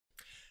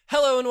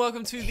Hello and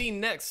welcome to the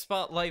next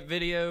Spotlight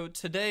video.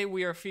 Today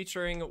we are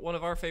featuring one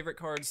of our favorite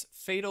cards,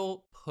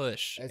 Fatal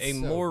Push, It's a so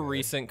more good.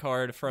 recent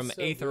card from It's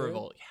so Aether good.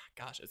 Revolt.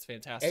 Yeah, gosh, it's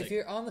fantastic. If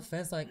you're on the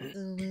fence, like,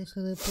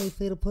 should I play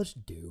Fatal Push?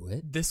 Do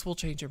it. This will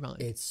change your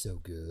mind. It's so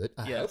good.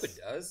 I Yes. hope it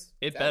does.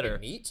 It That'd be better.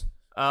 Neat.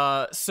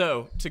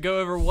 So to go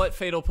over what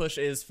Fatal Push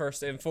is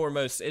first and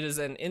foremost, it is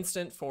an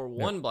instant for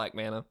 1 black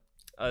mana.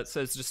 It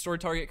says destroy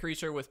target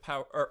creature with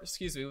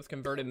with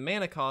converted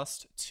mana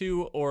cost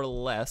 2 or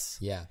less.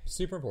 Yeah,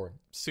 super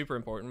important. Super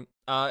important.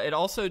 It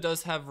also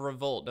does have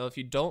Revolt. Now, if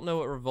you don't know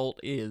what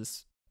Revolt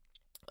is,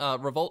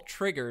 Revolt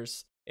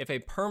triggers if a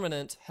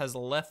permanent has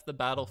left the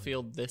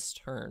battlefield this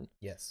turn.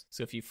 Yes.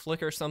 So if you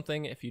flicker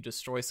something, if you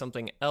destroy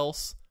something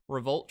else,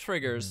 Revolt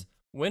triggers.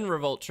 When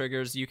Revolt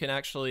triggers, you can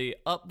actually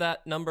up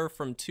that number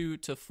from 2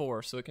 to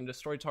 4, so it can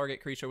destroy target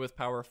creature with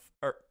power,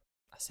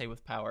 I say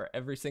with power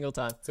every single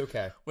time. It's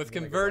okay. With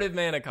We'll make it converted work.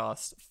 mana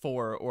cost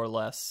 4 or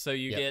less, so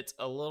you Yep. get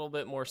a little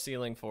bit more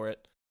ceiling for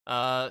it.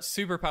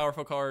 Super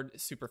powerful card,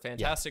 super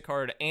fantastic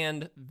card,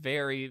 and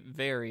very,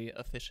 very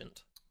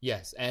efficient.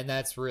 Yes, and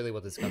that's really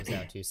what this comes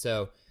down to.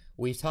 So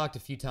we've talked a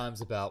few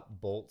times about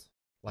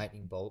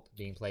Lightning Bolt,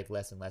 being played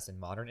less and less in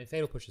Modern, and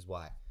Fatal Push is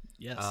why.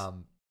 Yes.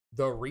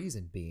 The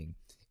reason being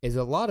is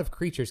a lot of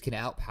creatures can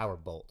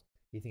outpower Bolt.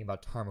 You think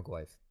about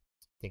Tarmogoyf,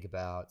 think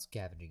about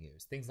Scavenging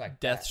Ooze, things like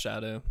Death that.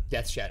 Shadow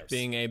Death Shadows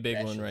being a big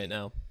one especially. right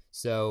now.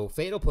 So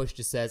Fatal Push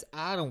just says,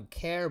 I don't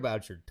care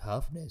about your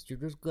toughness. You're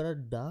just gonna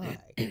die.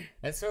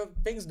 And so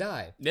things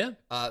die. Yeah.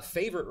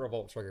 Favorite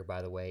Revolt trigger,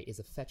 by the way, is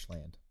a fetch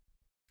land.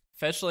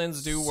 Fetch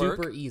lands do work.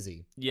 Super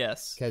easy.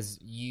 Yes. Because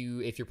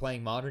if you're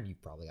playing Modern,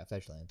 you've probably got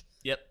fetch land.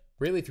 Yep.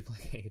 Really, if you're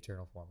playing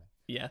Eternal format.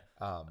 Yeah.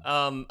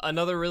 Another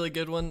Another really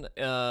good one,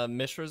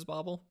 Mishra's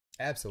Bauble.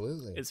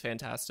 Absolutely. It's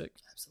fantastic.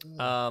 Absolutely.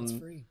 It's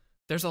free.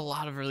 There's a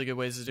lot of really good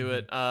ways to do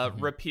it.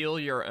 Repeal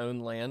your own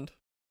land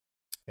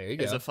There you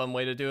go. is a fun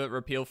way to do it.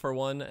 Repeal for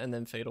 1 and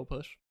then Fatal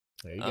Push.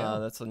 There you go.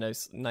 That's a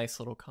nice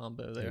little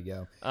combo there. There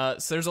you go.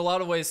 So there's a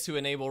lot of ways to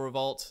enable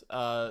Revolt.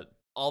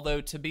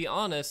 Although, to be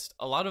honest,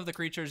 a lot of the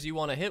creatures you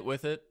want to hit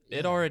with it,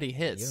 it Yeah, already you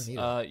hits. don't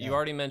need it. You Yeah.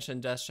 already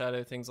mentioned Death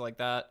Shadow, things like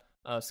that.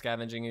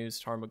 Scavenging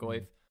Ooze,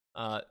 Tarmogoyf.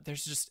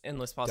 There's just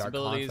endless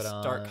possibilities.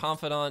 Dark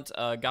Confidant.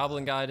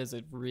 Goblin Guide is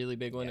a really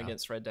big one Yeah.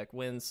 against Red Deck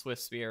Wins.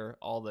 Swift Spear,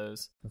 all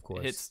those. Of course.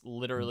 It hits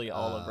literally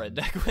all of Red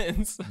Deck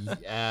Wins.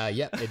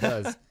 Yep, it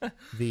does.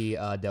 The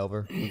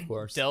Delver, of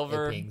course.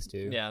 Delver. It pings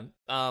too.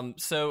 Yeah.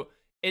 So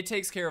it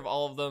takes care of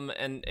all of them,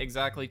 and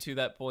exactly to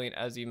that point,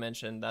 as you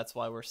mentioned, that's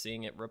why we're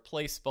seeing it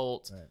replace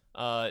Bolt.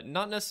 Right.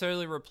 Not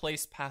necessarily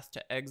replace Path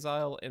to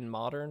Exile in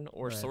Modern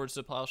or Right. Swords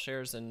to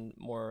Plowshares in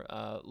more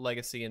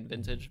Legacy and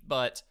Vintage,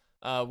 but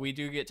we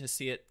do get to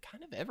see it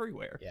kind of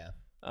everywhere. Yeah.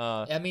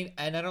 Uh, I mean,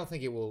 and I don't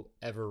think it will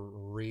ever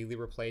really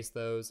replace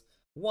those.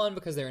 One,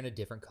 because they're in a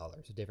different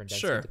color, so different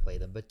decks Sure. get to play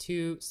them. But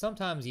two,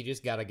 sometimes you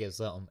just gotta get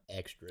something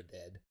extra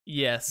dead.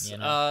 Yes, You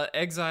know?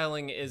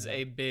 exiling is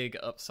a big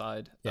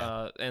upside,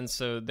 Yeah. and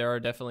so there are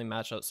definitely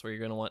matchups where you're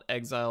going to want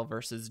exile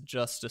versus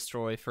just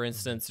destroy. For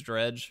instance,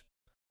 Dredge.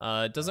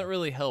 It doesn't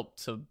really help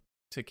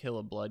to kill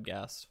a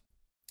Bloodghast.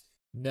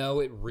 No,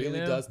 it really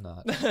know? does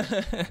not.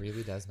 It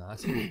really does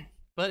not.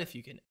 But if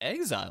you can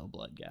exile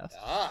Bloodghast,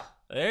 Ah,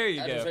 there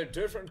you that go. is a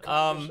different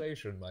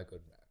conversation, my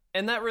good man.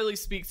 And that really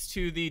speaks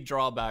to the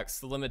drawbacks,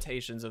 the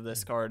limitations of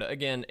this card.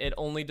 Again, it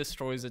only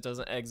destroys, it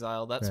doesn't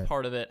exile. That's Right.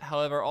 part of it.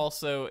 However,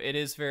 also, it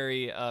is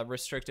very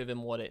restrictive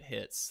in what it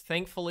hits.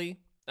 Thankfully,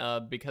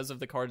 because of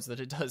the cards that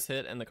it does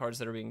hit and the cards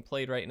that are being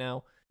played right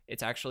now,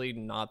 it's actually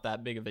not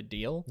that big of a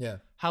deal. Yeah.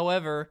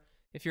 However,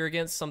 if you're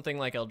against something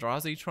like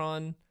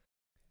Eldrazi-tron,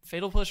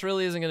 Fatal Push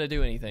really isn't going to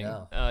do anything.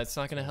 No. It's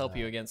not going to help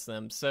you against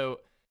them. So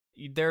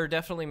there are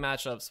definitely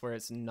matchups where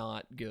it's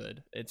not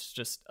good. It's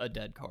just a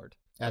dead card.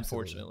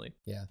 Absolutely. Unfortunately.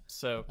 Yeah.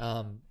 So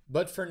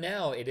But for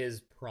now, it is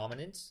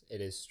prominent,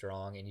 it is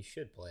strong, and you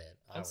should play it.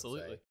 I would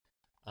Absolutely.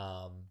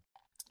 say.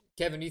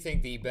 Kevin, do you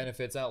think the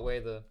benefits outweigh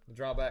the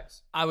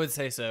drawbacks? I would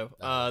say so.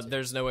 I would too.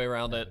 There's no way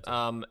around I it.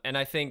 would too. And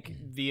I think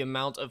the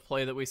amount of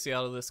play that we see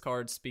out of this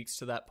card speaks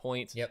to that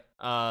point. Yep.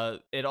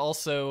 It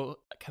also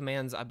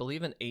commands, I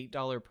believe, an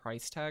 $8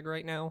 price tag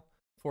right now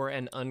for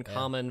an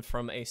uncommon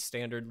from a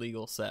standard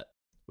legal set,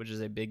 which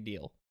is a big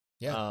deal.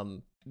 Yeah.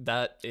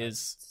 That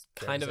is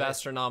fair kind to of say.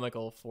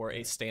 astronomical for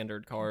a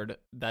standard card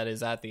that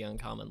is at the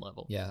uncommon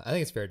level. Yeah, I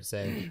think it's fair to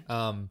say.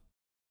 Trying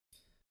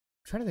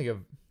to think of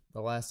the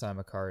last time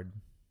a card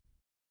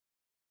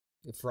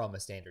from a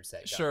standard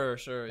set got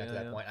Sure, to yeah,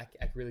 that yeah. point.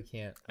 I really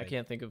can't. I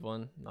can't think of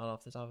one, not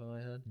off the top of my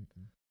head.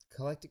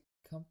 Collected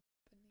Company.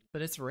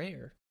 But it's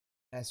rare.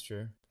 That's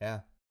true.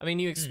 Yeah. I mean,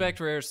 you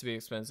expect rares to be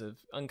expensive.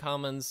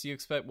 Uncommons, you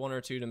expect 1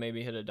 or 2 to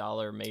maybe hit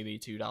 $1, maybe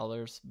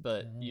 $2,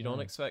 but you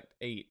don't expect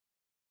 8.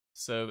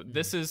 So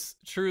this is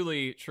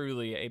truly,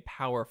 truly a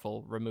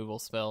powerful removal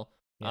spell.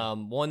 Yeah.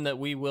 One that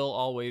we will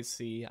always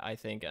see, I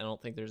think. I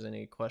don't think there's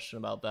any question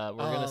about that.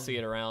 We're going to see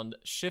it around.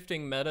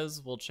 Shifting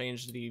metas will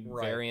change the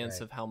variance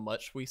of how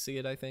much we see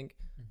it, I think.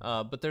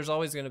 But there's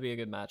always going to be a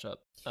good matchup.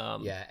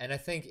 Yeah, and I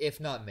think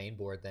if not main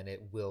board, then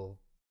it will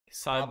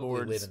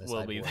Sideboards live in the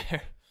will be sideboard.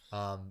 there.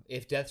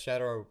 If Death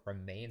Shadow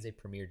remains a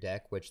premier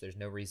deck, which there's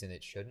no reason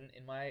it shouldn't,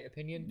 in my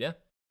opinion. Yeah.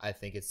 I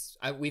think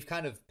we've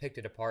kind of picked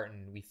it apart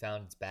and we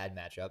found its bad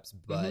matchups,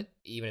 but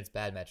even its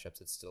bad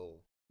matchups, it still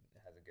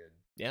has a good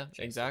Yeah, chance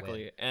to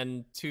exactly. win.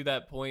 And to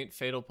that point,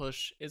 Fatal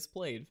Push is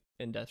played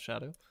in Death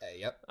Shadow.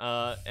 Yep.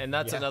 And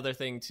that's Yeah. another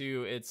thing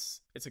too.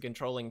 It's a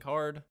controlling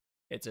card.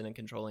 It's in a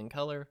controlling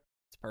color.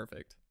 It's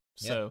perfect.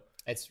 Yeah. So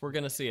It's we're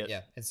gonna see it.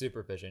 Yeah, and super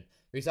efficient.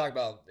 We talk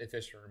about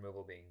efficient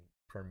removal being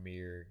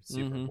premier,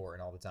 super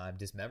important all the time.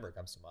 Dismember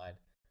comes to mind.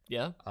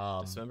 Yeah.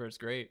 Um, Dismember is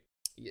great.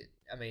 yeah,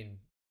 I mean,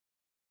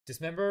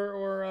 Dismember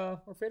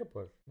or Fatal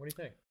Push. What do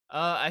you think?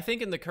 I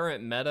think in the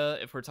current meta,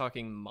 if we're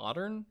talking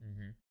modern,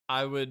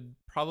 I would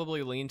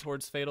probably lean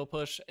towards Fatal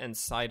Push and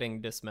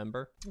siding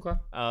Dismember.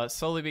 Okay.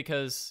 Solely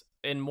because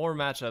in more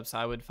matchups,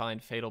 I would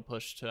find Fatal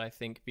Push to, I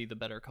think, be the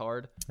better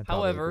card. I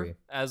probably However, agree.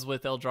 as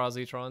with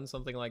Eldrazi-tron,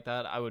 something like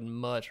that, I would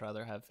much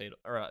rather have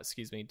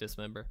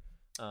Dismember.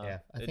 Yeah,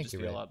 I it'd think just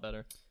you're be right. a lot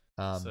better.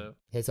 So-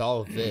 Hits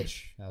all of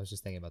fish. I was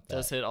just thinking about that.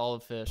 Does hit all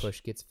of fish.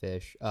 Push gets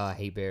fish.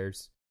 Hate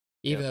bears.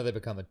 Even though they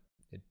become a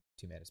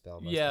 2-mana spell.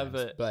 Most Yeah,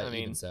 times. but, I even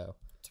mean, so,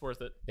 It's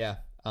worth it. yeah.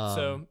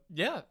 So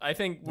yeah, I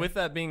think with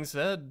that being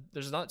said,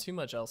 there's not too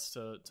much else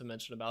to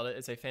mention about it.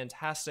 It's a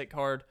fantastic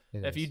card.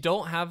 it If is. you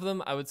don't have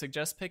them, I would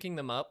suggest picking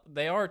them up.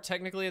 They are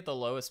technically at the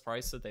lowest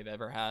price that they've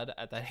ever had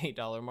at that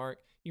 $8 mark.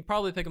 You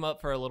probably pick them up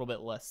for a little bit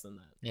less than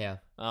that. yeah,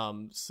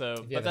 So, If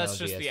you but have an that's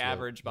just LGS the you'll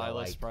average buy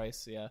like. list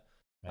price. Yeah.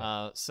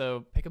 Right.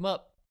 So pick them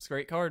up. It's a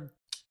great card.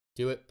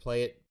 do it,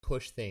 play it,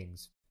 push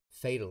things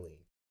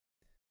fatally.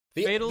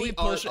 Fatally the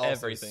art push also is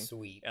everything.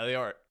 Sweet. Yeah, the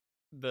art.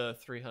 The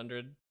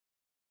 300.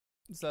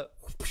 Is that?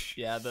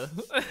 Yeah, the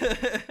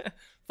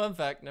fun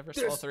fact, never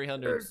saw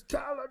 300.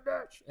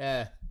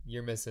 Yeah,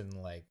 you're missing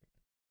like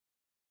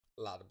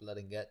a lot of blood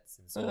and guts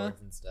and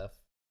swords and stuff.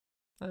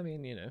 I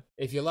mean, you know.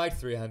 If you like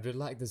 300,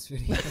 like this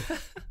video.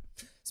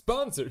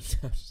 Sponsored.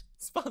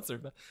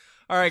 Sponsored.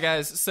 All right,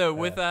 guys. So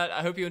with that,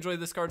 I hope you enjoyed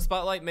this card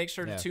spotlight. Make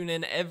sure to Yeah. tune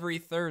in every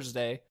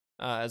Thursday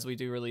as we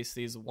do release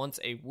these once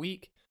a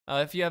week.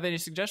 If you have any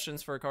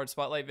suggestions for a card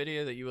spotlight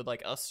video that you would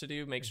like us to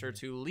do, make sure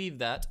to leave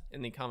that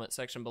in the comment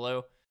section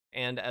below.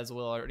 And as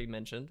Will already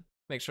mentioned,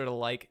 make sure to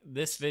like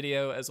this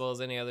video as well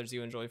as any others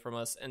you enjoy from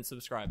us and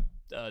subscribe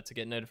to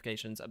get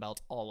notifications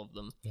about all of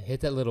them. Yeah, hit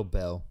that little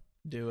bell.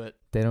 Do it.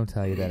 They don't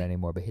tell you that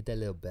anymore, but hit that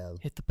little bell.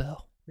 Hit the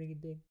bell. Ring a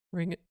ding.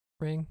 Ring it.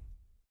 Ring.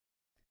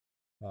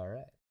 All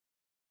right.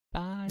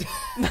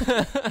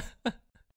 Bye.